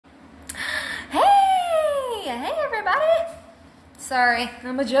sorry,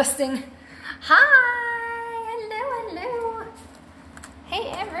 I'm adjusting. Hi, hello, hello.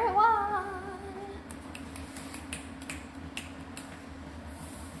 Hey everyone.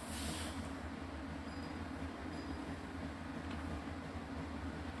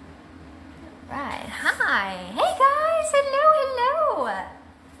 Right, hi. Hey guys, hello, hello.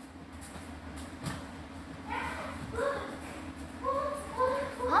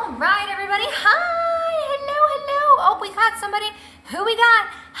 All right, everybody. Hi, hello, hello. Oh, we got somebody. Who we got?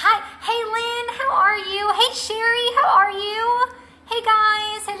 Hi, hey Lynn, how are you? Hey Sherry, how are you? Hey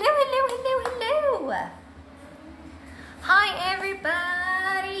guys, hello, hello, hello, hello. Hi,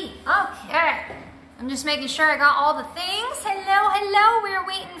 everybody. Okay. I'm just making sure I got all the things. Hello, hello. We're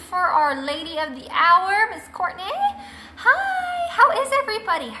waiting for our lady of the hour, Miss Courtney. Hi, how is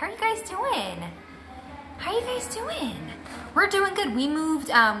everybody? How are you guys doing? How are you guys doing? We're doing good. We moved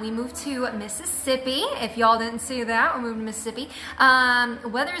to Mississippi. If y'all didn't see that, we moved to Mississippi.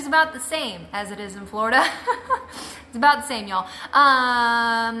 Weather is about the same as it is in Florida. It's about the same, y'all.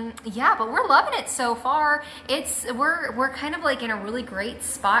 Yeah, but we're loving it so far. We're kind of like in a really great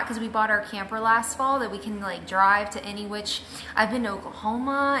spot because we bought our camper last fall that we can like drive to any which. I've been to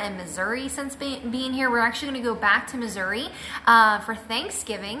Oklahoma and Missouri since being here. We're actually going to go back to Missouri for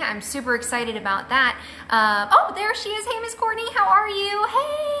Thanksgiving. I'm super excited about that. Oh, there she is. Hey, Miss Courtney, how are you?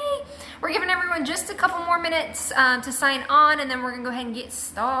 Hey, we're giving everyone just a couple more minutes to sign on, and then we're gonna go ahead and get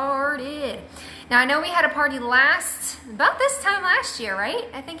started. Now, I know we had a party about this time last year, right?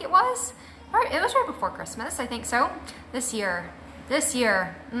 I think it was. It was right before Christmas, I think so. This year,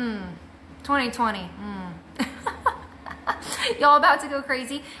 2020. Y'all about to go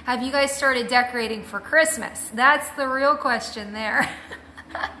crazy. Have you guys started decorating for Christmas? That's the real question there.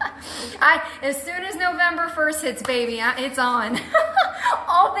 As soon as November 1st hits, baby, it's on.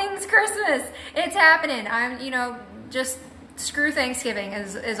 All things Christmas, it's happening. Just screw Thanksgiving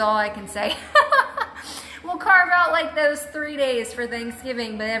is all I can say. We'll carve out like those 3 days for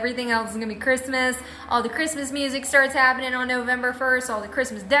Thanksgiving, but everything else is gonna be Christmas. All the Christmas music starts happening on November 1st. All the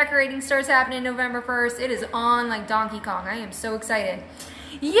Christmas decorating starts happening November 1st. It is on like Donkey Kong. I am so excited.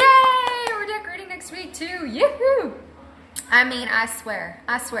 Yay! We're decorating next week too. Yoo-hoo! I mean, I swear,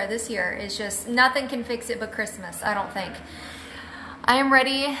 this year is just, nothing can fix it but Christmas, I don't think. I am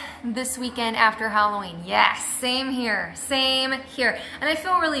ready this weekend after Halloween. Yes, same here. And I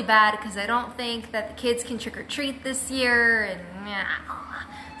feel really bad because I don't think that the kids can trick or treat this year, and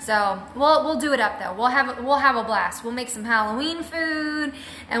so we'll do it up though. We'll have a blast. We'll make some Halloween food,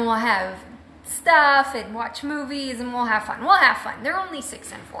 and we'll have stuff and watch movies, and we'll have fun. They're only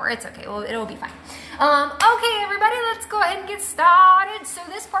 6 and 4. It's okay. It'll be fine. Okay, everybody, let's go ahead and get started. So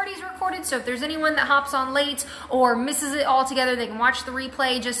this party's recorded, so if there's anyone that hops on late or misses it altogether, they can watch the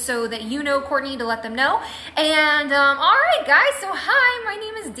replay just so that you know Courtney to let them know. And all right, guys. So hi, my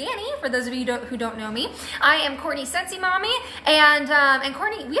name is Danny. For those of you who don't know me, I am Courtney's Scentsy mommy, and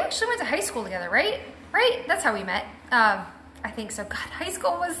Courtney, we actually went to high school together, right? Right? That's how we met. I think so. God, high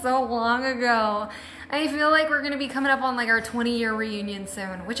school was so long ago. I feel like we're going to be coming up on like our 20-year reunion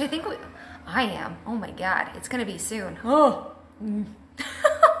soon, which I think I am. Oh my God, it's going to be soon. Oh.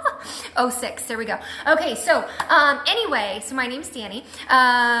 06, there we go. Okay, so anyway, so my name's Danny.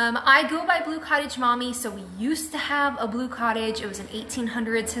 I go by Blue Cottage Mommy. So we used to have a blue cottage. It was an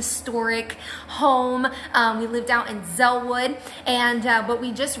 1800s historic home. We lived out in Zellwood, and but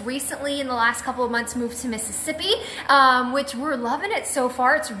we just recently in the last couple of months moved to Mississippi, which we're loving it so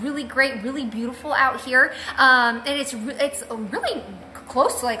far. It's really great, really beautiful out here, and it's really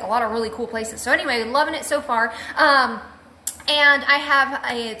close to like a lot of really cool places. So anyway, loving it so far. And I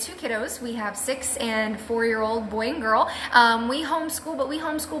have 2 kiddos. We have 6 and 4-year-old boy and girl. We homeschool, but we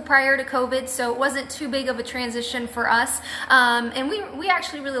homeschooled prior to COVID, so it wasn't too big of a transition for us. And we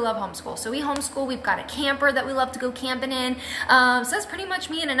actually really love homeschool. So we homeschool. We've got a camper that we love to go camping in. So that's pretty much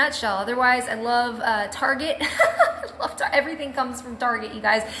me in a nutshell. Otherwise, I love Target. Everything comes from Target, you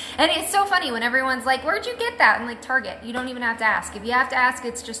guys. And it's so funny when everyone's like, "Where'd you get that?" I'm like, Target. You don't even have to ask. If you have to ask,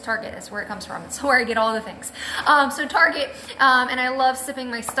 it's just Target. That's where it comes from. It's where I get all the things. So Target. And I love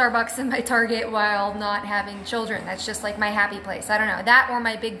sipping my Starbucks in my Target while not having children. That's just like my happy place. I don't know, that or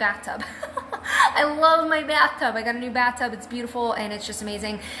my big bathtub. I love my bathtub. I got a new bathtub. It's beautiful and it's just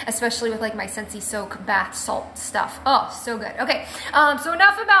amazing, especially with like my Scentsy soak bath salt stuff. Oh, so good. Okay, so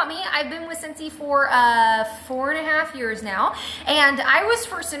enough about me. I've been with Scentsy for 4.5 years now, and I was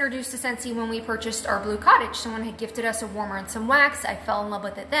first introduced to Scentsy when we purchased our blue cottage. Someone had gifted us a warmer and some wax. I fell in love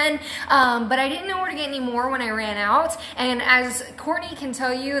with it then, but I didn't know where to get any more when I ran out. And as Courtney can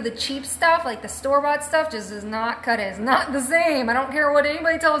tell you, the cheap stuff, like the store-bought stuff, just does not cut it. It's not the same. I don't care what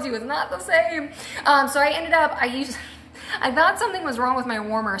anybody tells you. It's not the same. So I ended up, I thought something was wrong with my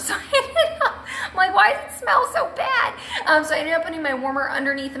warmer, so I'm like, why does it smell so bad? So I ended up putting my warmer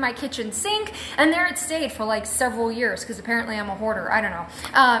underneath my kitchen sink, and there it stayed for like several years, because apparently I'm a hoarder, I don't know.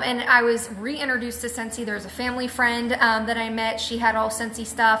 And I was reintroduced to Scentsy. There was a family friend that I met. She had all Scentsy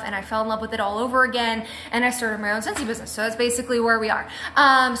stuff, and I fell in love with it all over again, and I started my own Scentsy business. So that's basically where we are.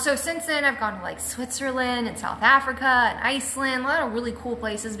 So since then, I've gone to like Switzerland and South Africa and Iceland, a lot of really cool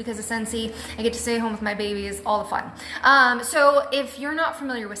places because of Scentsy. I get to stay home with my babies, all the fun. So if you're not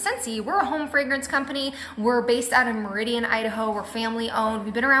familiar with Scentsy, we're a home fragrance company. We're based out of Meridian, Idaho. We're family owned.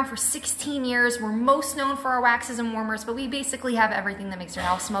 We've been around for 16 years. We're most known for our waxes and warmers, but we basically have everything that makes your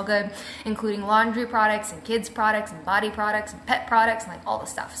house smell good, including laundry products and kids products and body products and pet products and like all the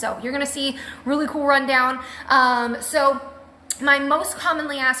stuff. So you're gonna see really cool rundown. So my most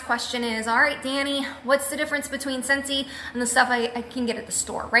commonly asked question is, all right, Danny, what's the difference between Scentsy and the stuff I can get at the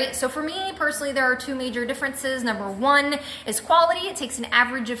store, right? So for me personally, there are two major differences. Number one is quality. It takes an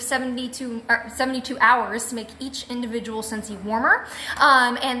average of 72 hours to make each individual Scentsy warmer.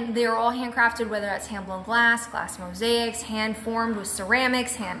 And they're all handcrafted, whether that's hand-blown glass, glass mosaics, hand-formed with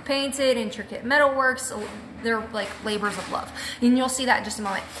ceramics, hand-painted, intricate metalworks. They're like labors of love. And you'll see that in just a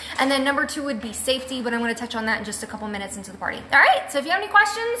moment. And then number two would be safety, but I'm gonna touch on that in just a couple minutes into the party. All right, so if you have any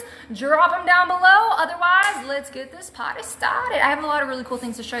questions, drop them down below. Otherwise, let's get this party started. I have a lot of really cool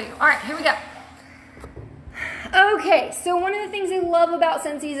things to show you. All right, here we go. Okay, so one of the things I love about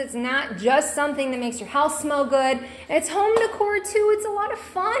Scentsy is it's not just something that makes your house smell good. It's home decor too. It's a lot of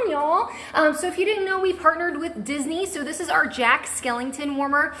fun, y'all. So if you didn't know, we partnered with Disney. So this is our Jack Skellington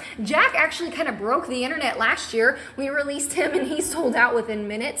warmer. Jack actually kind of broke the internet last year. We released him and he sold out within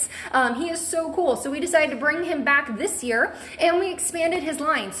minutes. He is so cool. So we decided to bring him back this year and we expanded his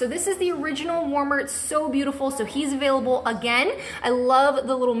line. So this is the original warmer. It's so beautiful. So he's available again. I love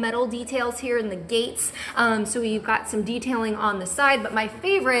the little metal details here in the gates. So you've got some detailing on the side, but my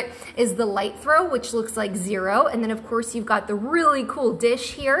favorite is the light throw, which looks like Zero. And then of course you've got the really cool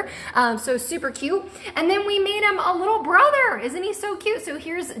dish here. So super cute. And then we made him a little brother. Isn't he so cute? So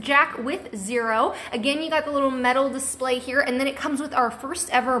here's Jack with Zero. Again, you got the little metal display here, and then it comes with our first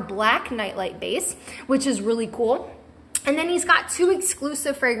ever black nightlight base, which is really cool. And then he's got two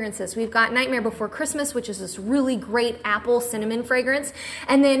exclusive fragrances. We've got Nightmare Before Christmas, which is this really great apple cinnamon fragrance,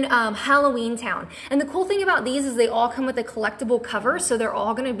 and then Halloween Town. And the cool thing about these is they all come with a collectible cover, so they're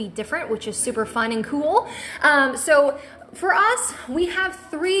all gonna be different, which is super fun and cool. So for us, we have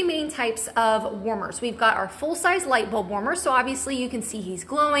three main types of warmers. We've got our full-size light bulb warmer, so obviously you can see he's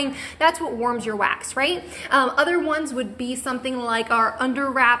glowing. That's what warms your wax, right? Other ones would be something like our Under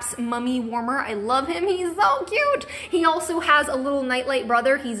Wraps Mummy Warmer. I love him, he's so cute. He also has a little nightlight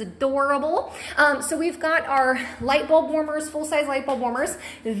brother, he's adorable. So we've got our light bulb warmers, full-size light bulb warmers.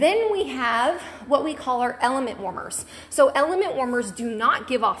 Then we have what we call our element warmers. So element warmers do not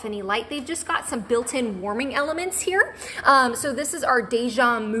give off any light, they've just got some built-in warming elements here. So this is our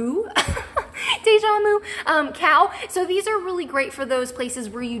Deja Mu. Deja Mu cow. So these are really great for those places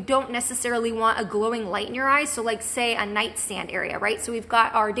where you don't necessarily want a glowing light in your eyes. So like say a nightstand area, right? So we've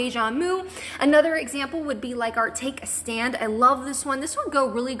got our Deja Mu. Another example would be like our Take a Stand. I love this one. This would go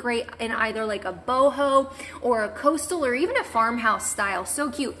really great in either like a boho or a coastal or even a farmhouse style.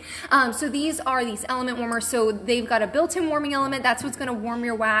 So cute. So these are these element warmers. So they've got a built-in warming element. That's what's going to warm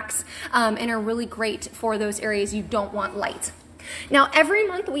your wax and are really great for those areas you don't want light. Now, every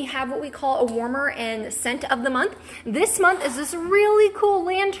month we have what we call a warmer and scent of the month. This month is this really cool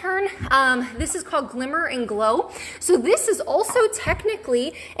lantern. This is called Glimmer and Glow. So this is also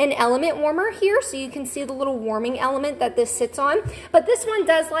technically an element warmer here. So you can see the little warming element that this sits on. But this one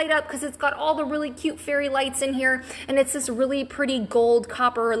does light up because it's got all the really cute fairy lights in here. And it's this really pretty gold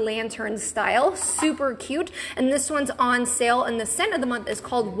copper lantern style. Super cute. And this one's on sale. And the scent of the month is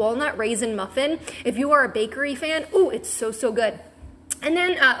called Walnut Raisin Muffin. If you are a bakery fan, ooh, it's so, so good. And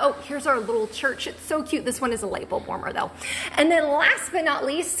then, oh, here's our little church. It's so cute. This one is a light bulb warmer though. And then last but not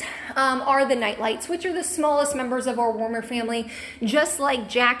least are the night lights, which are the smallest members of our warmer family, just like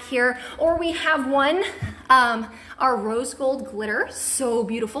Jack here. Or we have one, our rose gold glitter, so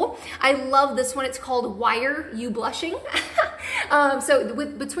beautiful. I love this one. It's called Why Are You Blushing? So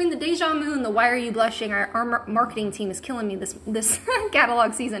between the Deja Mu and the Why Are You Blushing, our marketing team is killing me this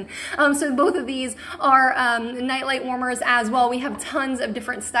catalog season. So both of these are nightlight warmers as well. We have tons of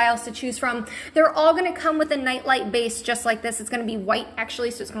different styles to choose from. They're all gonna come with a nightlight base just like this. It's gonna be white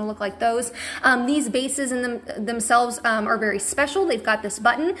actually, so it's gonna look like those. These bases in themselves are very special. They've got this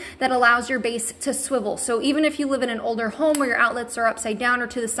button that allows your base to swivel. So So even if you live in an older home where your outlets are upside down or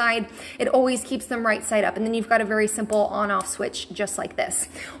to the side, it always keeps them right side up. And then you've got a very simple on-off switch just like this.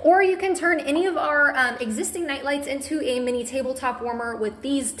 Or you can turn any of our existing night lights into a mini tabletop warmer with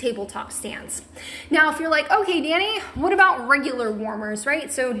these tabletop stands. Now, if you're like, okay, Danny, what about regular warmers,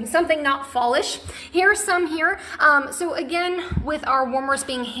 right? So something not fallish. Here's some here. So again, with our warmers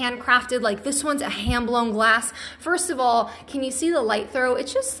being handcrafted, like this one's a hand-blown glass. First of all, can you see the light throw?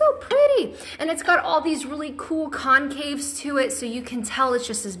 It's just so pretty. And it's got all these really cool concaves to it, so you can tell it's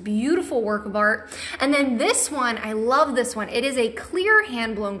just this beautiful work of art. And then this one, I love this one. It is a clear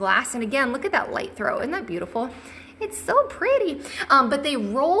hand-blown glass. And again, look at that light throw. Isn't that beautiful? It's so pretty. But they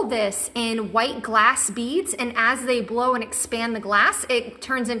roll this in white glass beads, and as they blow and expand the glass, it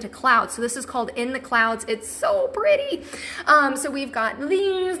turns into clouds. So this is called In the Clouds. It's so pretty. So we've got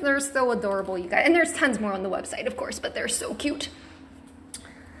these. They're so adorable, you guys. And there's tons more on the website, of course, but they're so cute.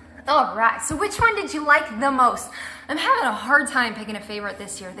 All right, so which one did you like the most? I'm having a hard time picking a favorite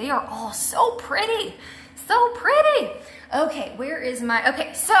this year. They are all so pretty. So pretty. Okay, where is my,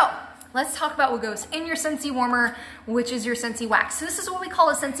 okay, so let's talk about what goes in your Scentsy warmer, which is your Scentsy wax. So this is what we call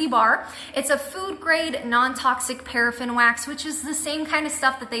a Scentsy bar. It's a food grade, non-toxic paraffin wax, which is the same kind of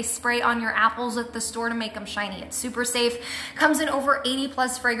stuff that they spray on your apples at the store to make them shiny. It's super safe. Comes in over 80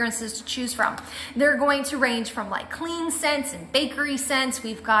 plus fragrances to choose from. They're going to range from like clean scents and bakery scents.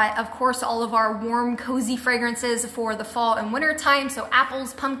 We've got, of course, all of our warm, cozy fragrances for the fall and winter time. So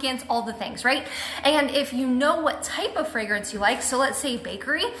apples, pumpkins, all the things, right? And if you know what type of fragrance you like, so let's say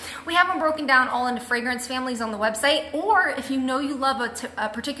bakery, we have them broken down all into fragrance families on the website. Or if you know you love a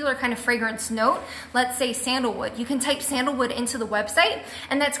particular kind of fragrance note, let's say sandalwood, you can type sandalwood into the website,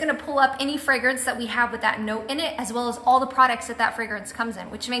 and that's going to pull up any fragrance that we have with that note in it, as well as all the products that that fragrance comes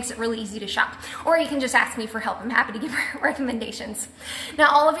in, which makes it really easy to shop. Or you can just ask me for help. I'm happy to give recommendations. Now,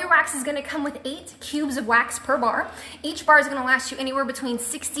 all of your wax is going to come with 8 cubes of wax per bar. Each bar is going to last you anywhere between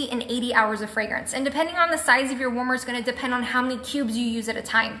 60 and 80 hours of fragrance. And depending on the size of your warmer is going to depend on how many cubes you use at a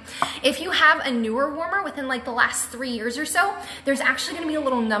time. If you have a newer warmer within like the last 3 years or so, there's actually going to be a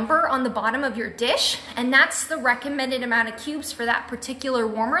little number on the bottom of your dish, and that's the recommended amount of cubes for that particular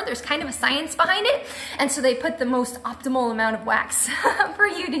warmer. There's kind of a science behind it, and so they put the most optimal amount of wax for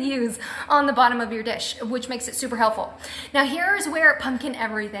you to use on the bottom of your dish, which makes it super helpful. Now here's where pumpkin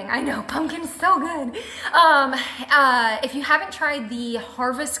everything. I know, pumpkin's so good. If you haven't tried the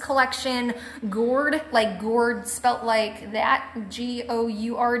Harvest Collection gourd, like gourd spelt like that,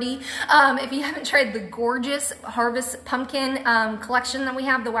 G-O-U-R-D, if you haven't tried the gorgeous Harvest Pumpkin collection that we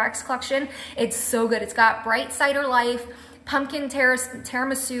have, the wax collection, it's so good. It's got bright cider life, pumpkin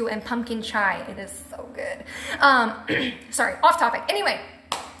tiramisu, and pumpkin chai. It is so good. Sorry, off topic. Anyway,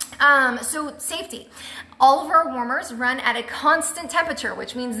 so safety. All of our warmers run at a constant temperature,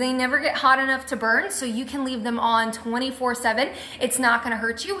 which means they never get hot enough to burn, so you can leave them on 24/7. It's not gonna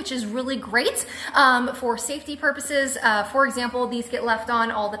hurt you, which is really great for safety purposes. For example, these get left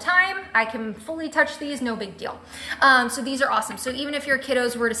on all the time. I can fully touch these, no big deal. So these are awesome. So even if your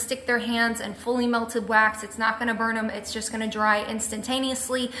kiddos were to stick their hands in fully melted wax, it's not gonna burn them. It's just gonna dry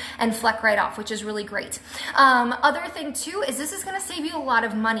instantaneously and fleck right off, which is really great. Other thing too is this is gonna save you a lot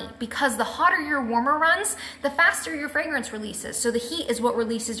of money, because the hotter your warmer runs, the faster your fragrance releases. So the heat is what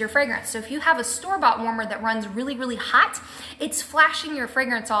releases your fragrance. So if you have a store-bought warmer that runs really, really hot, it's flashing your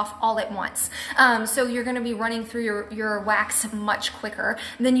fragrance off all at once. So you're gonna be running through your wax much quicker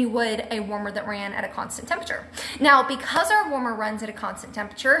than you would a warmer that ran at a constant temperature. Now, because our warmer runs at a constant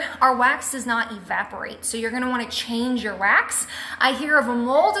temperature, our wax does not evaporate. So you're gonna wanna change your wax. I hear of a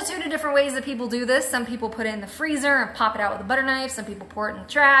multitude of different ways that people do this. Some people put it in the freezer and pop it out with a butter knife. Some people pour it in the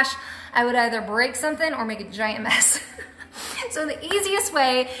trash. I would either break something or make a giant mess. So the easiest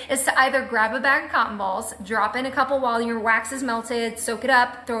way is to either grab a bag of cotton balls, drop in a couple while your wax is melted, soak it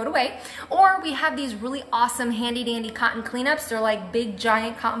up, throw it away. Or we have these really awesome handy dandy cotton cleanups. They're like big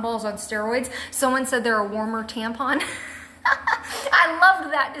giant cotton balls on steroids. Someone said they're a warmer tampon. I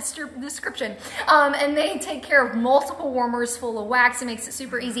loved that description. And they take care of multiple warmers full of wax. It makes it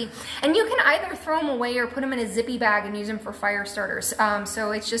super easy. And you can either throw them away or put them in a zippy bag and use them for fire starters.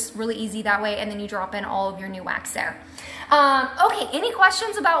 So it's just really easy that way, and then you drop in all of your new wax there. Okay, any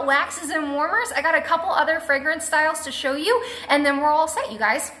questions about waxes and warmers? I got a couple other fragrance styles to show you, and then we're all set, you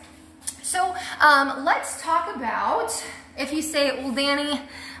guys. So let's talk about, if you say, well, Danny,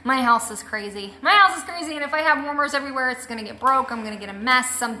 my house is crazy. My house is crazy, and if I have warmers everywhere, it's gonna get broke, I'm gonna get a mess,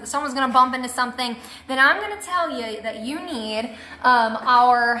 someone's gonna bump into something, then I'm gonna tell you that you need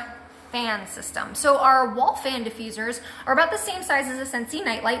our fan system. So our wall fan diffusers are about the same size as a Scentsy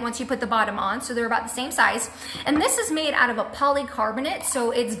nightlight once you put the bottom on, so they're about the same size. And this is made out of a polycarbonate,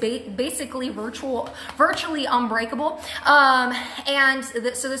 so it's basically virtually unbreakable.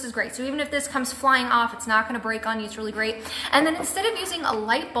 So this is great. So even if this comes flying off, it's not going to break on you. It's really great. And then instead of using a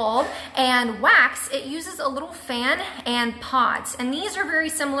light bulb and wax, it uses a little fan and pods. And these are very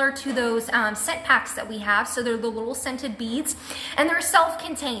similar to those scent packs that we have. So they're the little scented beads, and they're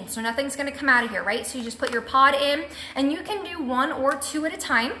self-contained, so nothing's going to come out of here, right? So you just put your pod in, and you can do 1 or 2 at a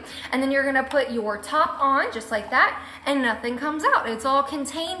time, and then you're going to put your top on just like that, and nothing comes out. It's all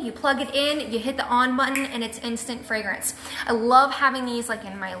contained. You plug it in, you hit the on button, and it's instant fragrance. I love having these like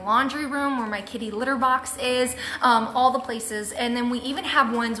in my laundry room where my kitty litter box is, all the places. And then we even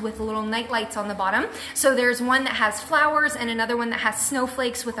have ones with little night lights on the bottom. So there's one that has flowers and another one that has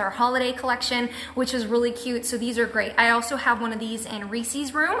snowflakes with our holiday collection, which is really cute. So these are great. I also have one of these in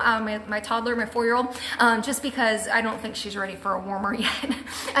Reese's room, my toddler, my 4-year-old, just because I don't think she's ready for a warmer yet.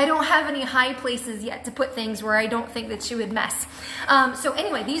 I don't have any high places yet to put things where I don't think that she would mess. So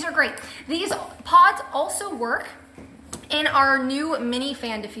anyway, these are great. These pods also work in our new mini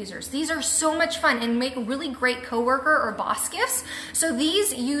fan diffusers. These are so much fun and make really great coworker or boss gifts. So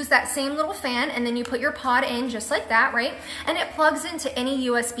these use that same little fan, and then you put your pod in just like that, right? And it plugs into any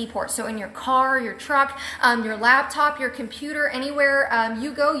USB port. So in your car, your truck, your laptop, your computer, anywhere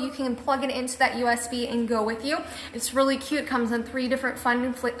you go, you can plug it into that USB and go with you. It's really cute. It comes in 3 different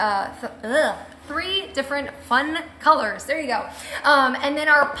fun 3 different fun colors. There you go. And then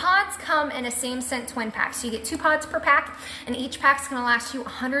our pods come in a same scent twin pack. So you get 2 pods per pack, and each pack's gonna last you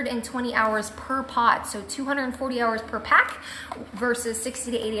 120 hours per pod. So 240 hours per pack versus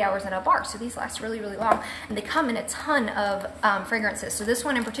 60 to 80 hours in a bar. So these last really, really long. And they come in a ton of fragrances. So this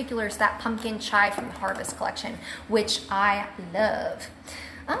one in particular is that pumpkin chai from the Harvest collection, which I love.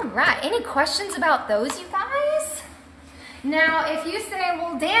 All right, any questions about those, you guys? Now, if you say,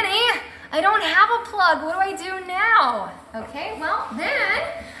 well, Danny, I don't have a plug, what do I do now? Okay, well then,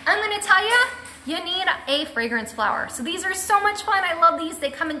 I'm gonna tell you, you need a fragrance flower. So these are so much fun. I love these.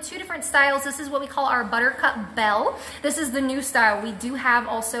 They come in 2 different styles. This is what we call our Buttercup Belle. This is the new style. We do have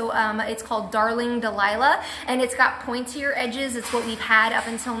also, it's called Darling Delilah, and it's got pointier edges. It's what we've had up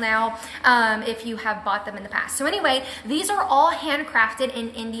until now, if you have bought them in the past. So anyway, these are all handcrafted in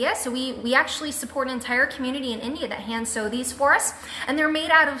India. So we actually support an entire community in India that hand sew these for us, and they're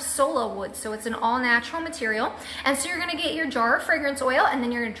made out of solo wood. So it's an all natural material. And so you're gonna get your jar of fragrance oil, and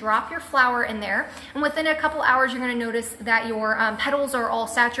then you're gonna drop your flower in there. And within a couple hours, you're going to notice that your petals are all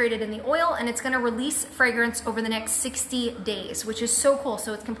saturated in the oil, and it's going to release fragrance over the next 60 days, which is so cool.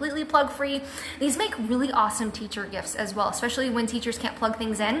 So it's completely plug free. These make really awesome teacher gifts as well, especially when teachers can't plug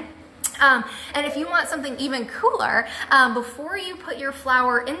things in. And if you want something even cooler, before you put your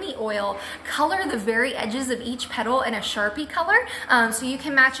flower in the oil, color the very edges of each petal in a Sharpie color, so you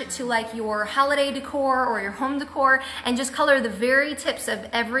can match it to like your holiday decor or your home decor, and just color the very tips of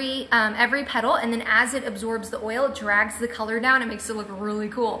every petal, and then as it absorbs the oil, it drags the color down and makes it look really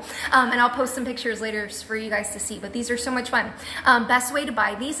cool. And I'll post some pictures later for you guys to see, but these are so much fun. Best way to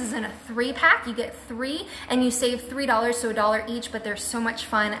buy these is in a 3-pack. You get 3 and you save $3, so $1 each, but they're so much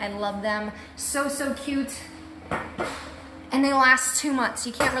fun. I love them. So cute, and they last 2 months.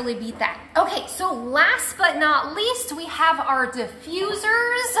 You can't really beat that. Okay, so last but not least, we have our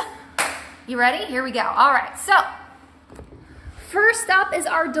diffusers. You ready? Here we go. All right, so first up is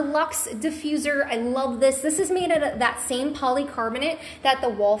our deluxe diffuser. I love this. This is made out of that same polycarbonate that the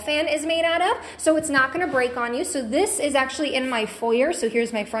wall fan is made out of, so it's not going to break on you. So this is actually in my foyer. So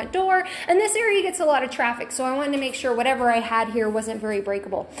here's my front door, and this area gets a lot of traffic, so I wanted to make sure whatever I had here wasn't very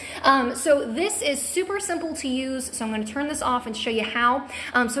breakable. So this is super simple to use, so I'm going to turn this off and show you how.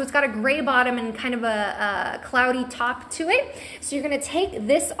 So it's got a gray bottom and kind of a cloudy top to it. So you're going to take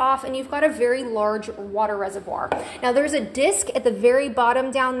this off, and you've got a very large water reservoir. Now there's a disc at the very bottom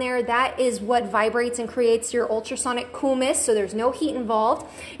down there. That is what vibrates and creates your ultrasonic cool mist, so there's no heat involved.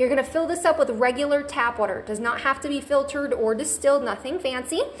 You're going to fill this up with regular tap water. It does not have to be filtered or distilled, nothing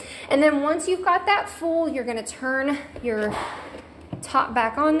fancy. And then once you've got that full, you're going to turn your top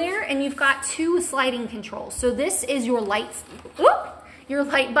back on there, and you've got 2 sliding controls. So this is your lights, your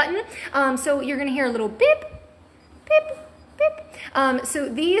light button. So you're going to hear a little beep, beep, so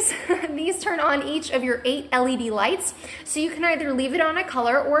these turn on each of your 8 LED lights. So you can either leave it on a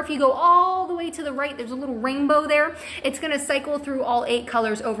color, or if you go all the way to the right, there's a little rainbow there. It's going to cycle through all 8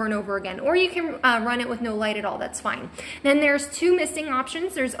 colors over and over again. Or you can run it with no light at all. That's fine. Then there's 2 misting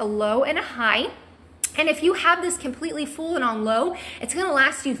options. There's a low and a high. And if you have this completely full and on low, it's gonna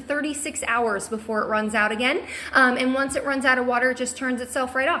last you 36 hours before it runs out again. And once it runs out of water, it just turns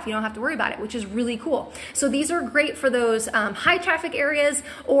itself right off. You don't have to worry about it, which is really cool. So these are great for those high traffic areas,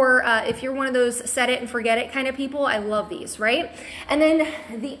 or if you're one of those set it and forget it kind of people, I love these, right? And then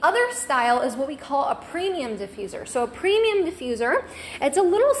the other style is what we call a premium diffuser. So a premium diffuser, it's a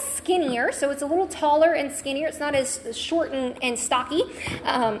little skinnier, so it's a little taller and skinnier. It's not as short and stocky.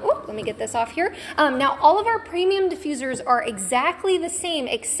 Let me get this off here. Now, all of our premium diffusers are exactly the same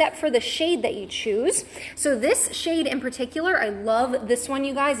except for the shade that you choose. So this shade in particular, I love this one,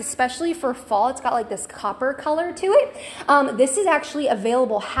 you guys, especially for fall. It's got like this copper color to it. This is actually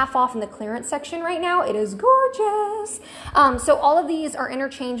available half off in the clearance section right now. It is gorgeous. So all of these are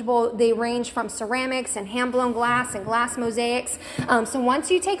interchangeable. They range from ceramics and hand-blown glass and glass mosaics. So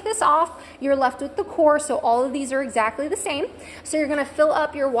once you take this off, you're left with the core. So all of these are exactly the same. So you're gonna fill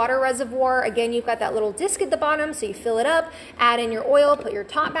up your water reservoir. Again, you've got that little disc at the bottom, so you fill it up, add in your oil, put your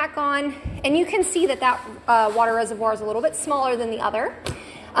top back on, and you can see that water reservoir is a little bit smaller than the other.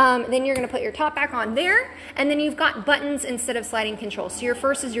 Then you're going to put your top back on there, and then you've got buttons instead of sliding controls. So your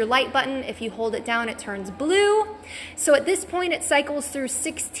first is your light button. If you hold it down, it turns blue. So at this point, it cycles through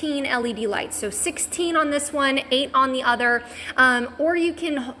 16 LED lights. So 16 on this one, 8 on the other, or you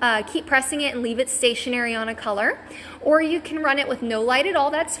can keep pressing it and leave it stationary on a color. Or you can run it with no light at all,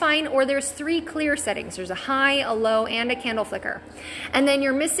 that's fine. Or there's 3 clear settings. There's a high, a low, and a candle flicker. And then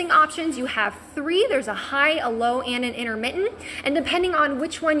your missing options, you have 3. There's a high, a low, and an intermittent. And depending on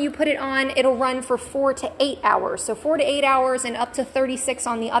which one you put it on, it'll run for 4 to 8 hours. So 4 to 8 hours and up to 36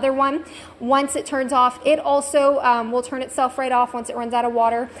 on the other one. Once it turns off, it also will turn itself right off once it runs out of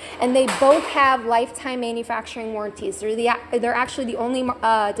water. And they both have lifetime manufacturing warranties. They're actually the only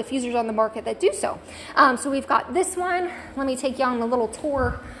diffusers on the market that do so. So we've got this one. Let me take you on a little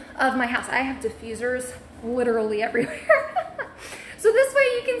tour of my house. I have diffusers literally everywhere. So this way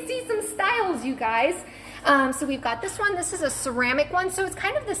you can see some styles, you guys. So we've got this one. This is a ceramic one, so it's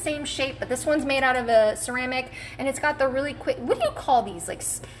kind of the same shape, but this one's made out of a ceramic, and it's got the really quick, what do you call these? Like,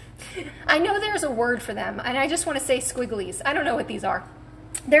 I know there's a word for them, and I just want to say squigglies. I don't know what these are.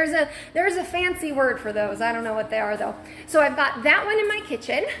 There's a fancy word for those. I don't know what they are though. So I've got that one in my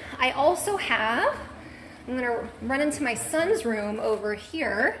kitchen. I also have, I'm gonna run into my son's room over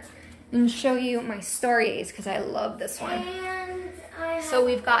here and show you my Stargaze because I love this one. So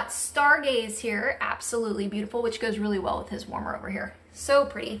we've got Stargaze here, absolutely beautiful, which goes really well with his warmer over here. So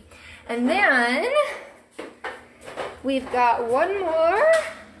pretty. And then we've got one more.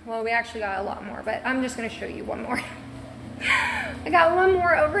 Well, we actually got a lot more, but I'm just gonna show you one more. I got one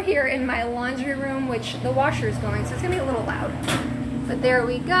more over here in my laundry room, which the washer is going, so it's gonna be a little loud. But there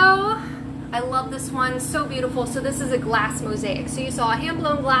we go. I love this one, so beautiful. So this is a glass mosaic. So you saw a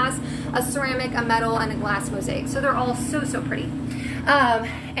hand-blown glass, a ceramic, a metal, and a glass mosaic. So they're all so, so pretty.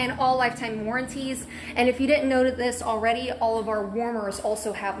 And all lifetime warranties. And if you didn't know this already, all of our warmers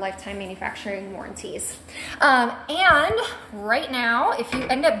also have lifetime manufacturing warranties. And right now, if you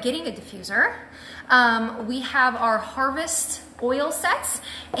end up getting a diffuser, we have our Harvest oil sets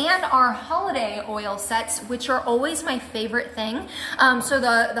and our holiday oil sets, which are always my favorite thing. So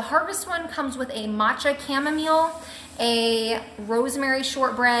the Harvest one comes with a matcha chamomile, a rosemary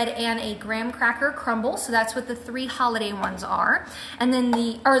shortbread, and a graham cracker crumble. So that's what the 3 holiday ones are. And then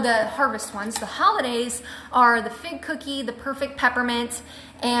the Harvest ones, the holidays are the fig cookie, the perfect peppermint,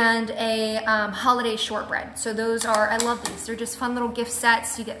 and a holiday shortbread. So those are, I love these. They're just fun little gift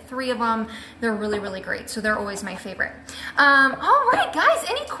sets. You get 3 of them. They're really, really great. So they're always my favorite. All right, guys,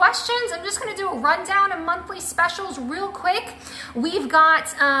 any questions? I'm just gonna do a rundown of monthly specials real quick. We've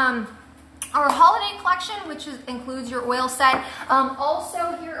got our holiday collection, which includes your oil set.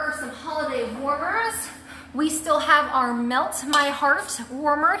 Also, here are some holiday warmers. We still have our Melt My Heart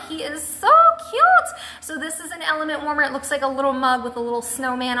warmer. He is so cute. So this is an element warmer. It looks like a little mug with a little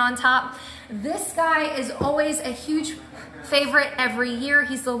snowman on top. This guy is always a huge favorite every year.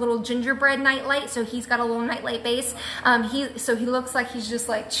 He's the little gingerbread nightlight, so he's got a little nightlight base. So he looks like he's just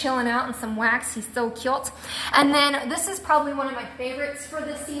like chilling out in some wax. He's so cute. And then this is probably one of my favorites for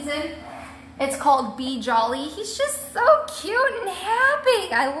this season. It's called Be Jolly. He's just so cute and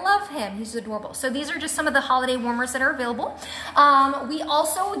happy. I love him. He's adorable. So these are just some of the holiday warmers that are available. We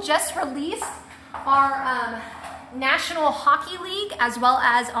also just released our National Hockey League as well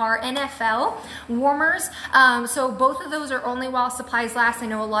as our NFL warmers. So both of those are only while supplies last. I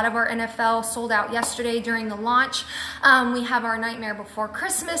know a lot of our NFL sold out yesterday during the launch. We have our Nightmare Before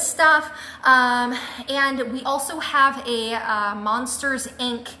Christmas stuff. And we also have a Monsters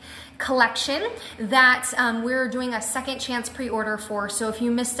Inc. collection that we're doing a second chance pre-order for. So if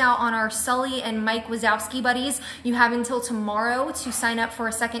you missed out on our Sully and Mike Wazowski buddies, you have until tomorrow to sign up for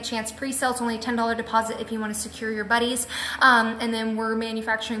a second chance pre-sale. It's only a $10 deposit if you want to secure your buddies. And then we're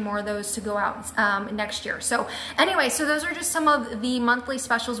manufacturing more of those to go out next year. So anyway, so those are just some of the monthly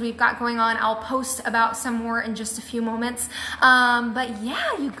specials we've got going on. I'll post about some more in just a few moments. But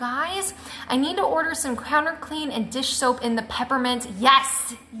yeah, you guys, I need to order some counter clean and dish soap in the peppermint.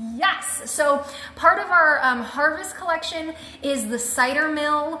 Yes, yes. So part of our harvest collection is the cider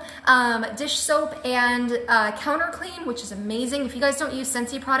mill dish soap and counter clean, which is amazing. If you guys don't use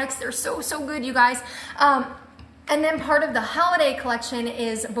Scentsy products, they're so good, you guys. And then part of the holiday collection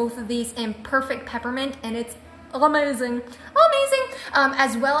is both of these in perfect peppermint, and it's amazing, amazing.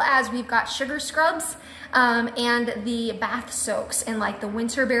 As well as we've got sugar scrubs and the bath soaks and like the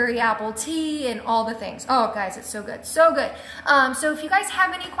winterberry apple tea and all the things. Oh guys, it's so good, so good. So if you guys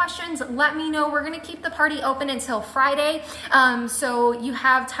have any questions, let me know. We're gonna keep the party open until Friday, so you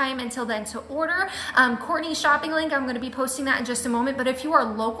have time until then to order. Courtney's shopping link, I'm gonna be posting that in just a moment, but if you are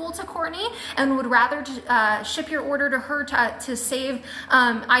local to Courtney and would rather ship your order to her to save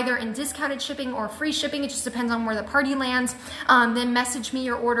either in discounted shipping or free shipping, it just depends on where the party lands, then message me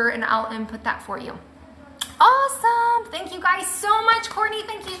your order and I'll input that for you. Awesome. Thank you guys so much. Courtney,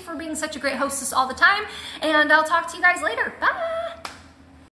 thank you for being such a great hostess all the time. And I'll talk to you guys later. Bye.